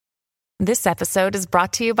This episode is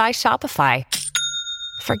brought to you by Shopify.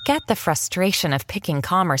 Forget the frustration of picking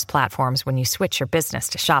commerce platforms when you switch your business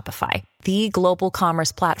to Shopify, the global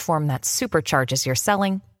commerce platform that supercharges your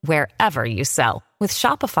selling wherever you sell. With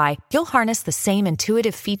Shopify, you'll harness the same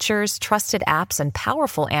intuitive features, trusted apps, and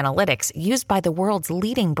powerful analytics used by the world's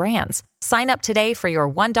leading brands. Sign up today for your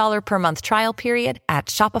 $1 per month trial period at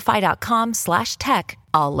shopify.com/tech,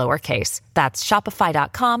 all lowercase. That's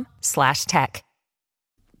shopify.com/tech.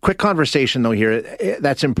 Quick conversation, though, here.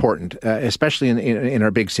 That's important, especially in our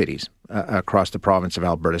big cities across the province of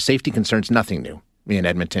Alberta. Safety concerns, nothing new in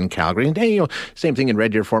Edmonton, Calgary, and same thing in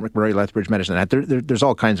Red Deer, Fort McMurray, Lethbridge, Medicine Hat. There's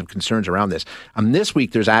all kinds of concerns around this. This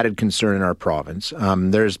week, there's added concern in our province.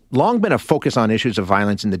 There's long been a focus on issues of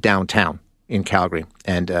violence in the downtown in Calgary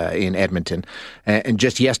and in Edmonton. And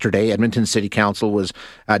just yesterday, Edmonton City Council was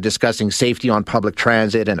discussing safety on public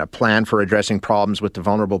transit and a plan for addressing problems with the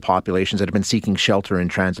vulnerable populations that have been seeking shelter in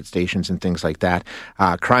transit stations and things like that.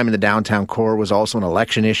 Crime in the downtown core was also an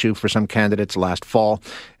election issue for some candidates last fall.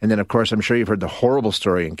 And then, of course, I'm sure you've heard the horrible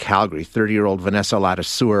story in Calgary. 30-year-old Vanessa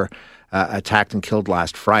Ladouceur attacked and killed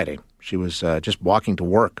last Friday. She was just walking to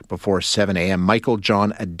work before 7 a.m. Michael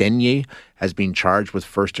John Adenye has been charged with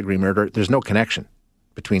first-degree murder. There's no connection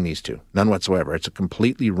between these two, none whatsoever. It's a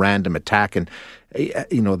completely random attack, and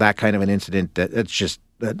that kind of an incident, it's just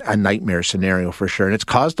a nightmare scenario for sure. And it's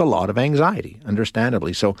caused a lot of anxiety,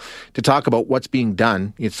 understandably. So to talk about what's being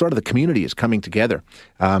done, it's sort of the community is coming together.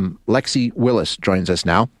 Lexi Willis joins us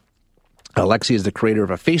now. Lexi is the creator of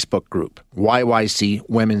a Facebook group, YYC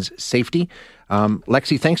Women's Safety.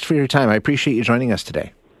 Lexi, thanks for your time. I appreciate you joining us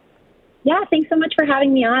today. Yeah, thanks so much for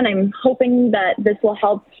having me on. I'm hoping that this will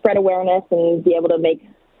help spread awareness and be able to make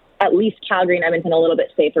at least Calgary and Edmonton a little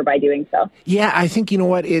bit safer by doing so. Yeah, I think,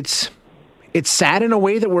 it's sad in a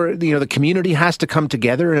way that the community has to come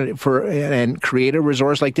together and create a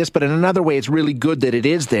resource like this. But in another way, it's really good that it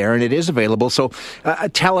is there and it is available. So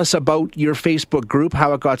tell us about your Facebook group,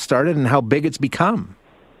 how it got started and how big it's become.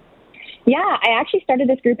 Yeah, I actually started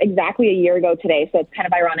this group exactly a year ago today, so it's kind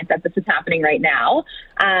of ironic that this is happening right now.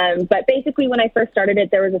 But basically, when I first started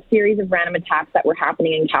it, there was a series of random attacks that were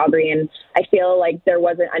happening in Calgary, and I feel like there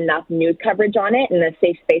wasn't enough news coverage on it and a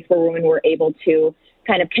safe space where women were able to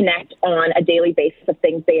kind of connect on a daily basis of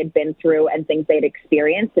things they had been through and things they'd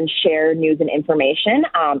experienced and share news and information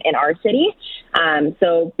in our city.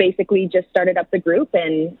 So basically just started up the group,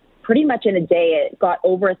 and pretty much in a day it got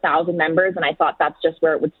over 1,000 members, and I thought that's just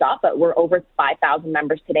where it would stop, but we're over 5,000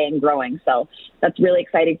 members today and growing. So that's really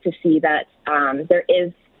exciting to see that there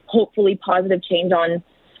is hopefully positive change on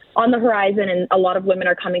the horizon, and a lot of women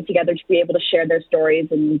are coming together to be able to share their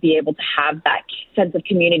stories and be able to have that sense of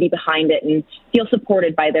community behind it and feel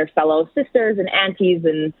supported by their fellow sisters and aunties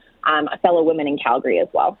and fellow women in Calgary as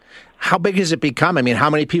well. How big has it become? I mean,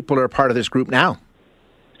 how many people are a part of this group now?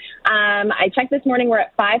 I checked this morning, we're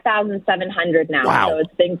at 5,700 now. Wow. So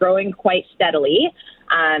it's been growing quite steadily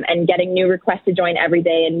and getting new requests to join every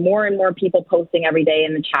day, and more people posting every day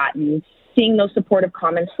in the chat, and seeing those supportive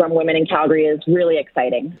comments from women in Calgary is really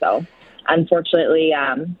exciting. So unfortunately,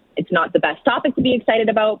 it's not the best topic to be excited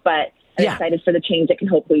about, but I'm excited for the change it can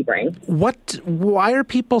hopefully bring. Why are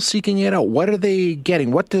people seeking it out? What are they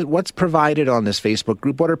getting? What's provided on this Facebook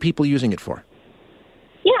group? What are people using it for?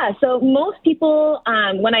 Yeah, so most people,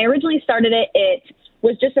 when I originally started it, it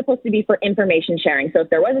was just supposed to be for information sharing. So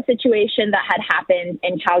if there was a situation that had happened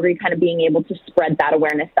in Calgary, kind of being able to spread that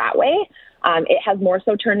awareness that way. It has more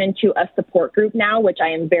so turned into a support group now, which I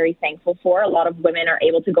am very thankful for. A lot of women are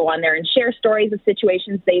able to go on there and share stories of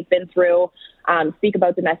situations they've been through, speak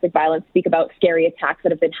about domestic violence, speak about scary attacks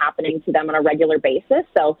that have been happening to them on a regular basis.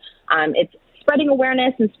 So it's spreading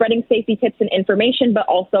awareness and spreading safety tips and information, but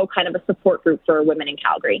also kind of a support group for women in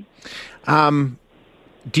Calgary.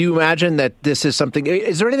 Do you imagine that this is something,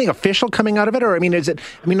 is there anything official coming out of it? Or,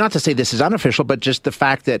 not to say this is unofficial, but just the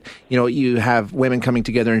fact that, you have women coming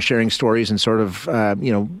together and sharing stories and sort of,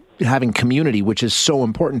 having community, which is so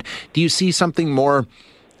important. Do you see something more,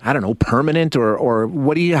 permanent or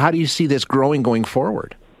how do you see this growing going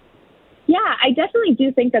forward? Yeah, I definitely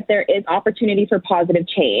do think that there is opportunity for positive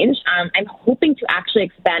change. I'm hoping to actually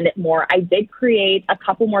expand it more. I did create a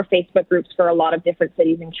couple more Facebook groups for a lot of different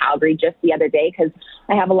cities in Calgary just the other day, because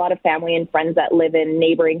I have a lot of family and friends that live in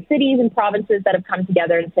neighboring cities and provinces that have come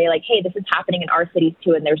together and say, like, hey, this is happening in our cities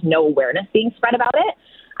too, and there's no awareness being spread about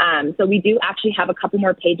it. So we do actually have a couple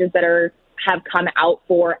more pages that have come out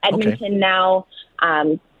for Edmonton now,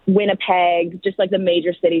 Winnipeg, just like the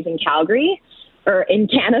major cities in Calgary. Or in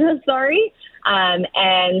Canada, sorry. And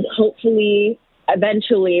hopefully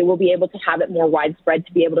eventually we'll be able to have it more widespread,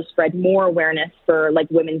 to be able to spread more awareness for like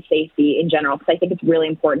women's safety in general, because I think it's really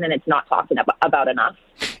important and it's not talked about enough.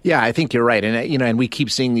 Yeah, I think you're right. And, and we keep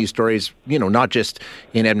seeing these stories, not just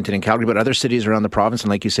in Edmonton and Calgary, but other cities around the province and,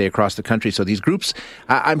 like you say, across the country. So these groups,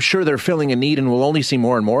 I'm sure they're filling a need, and we'll only see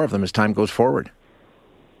more and more of them as time goes forward.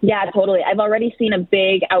 Yeah, totally. I've already seen a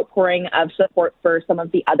big outpouring of support for some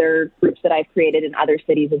of the other groups that I've created in other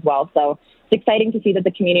cities as well. So it's exciting to see that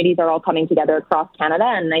the communities are all coming together across Canada.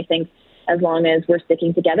 And I think as long as we're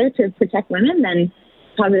sticking together to protect women, then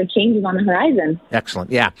positive change is on the horizon. Excellent.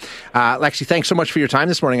 Yeah. Lexi, thanks so much for your time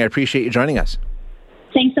this morning. I appreciate you joining us.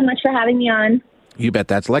 Thanks so much for having me on. You bet.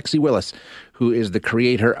 That's Lexi Willis, who is the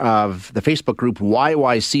creator of the Facebook group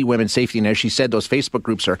YYC Women's Safety. And as she said, those Facebook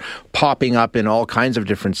groups are popping up in all kinds of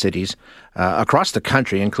different cities across the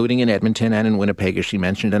country, including in Edmonton and in Winnipeg, as she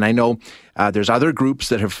mentioned. And I know there's other groups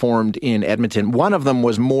that have formed in Edmonton. One of them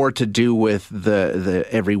was more to do with the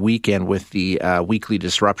every weekend with the weekly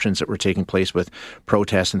disruptions that were taking place with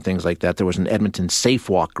protests and things like that. There was an Edmonton Safe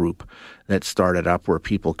Walk group that started up where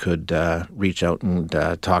people could reach out and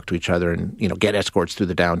talk to each other and, get escorts through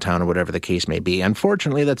the downtown or whatever the case may be.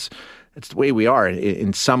 Unfortunately, that's the way we are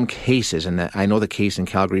in some cases. And I know the case in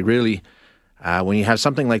Calgary really, when you have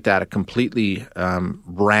something like that, a completely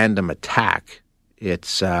random attack, it's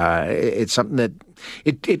something that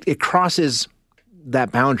it crosses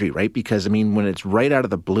that boundary, right? Because, when it's right out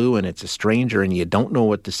of the blue and it's a stranger and you don't know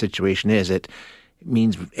what the situation is, it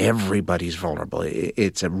means everybody's vulnerable.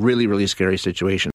 It's a really, really scary situation.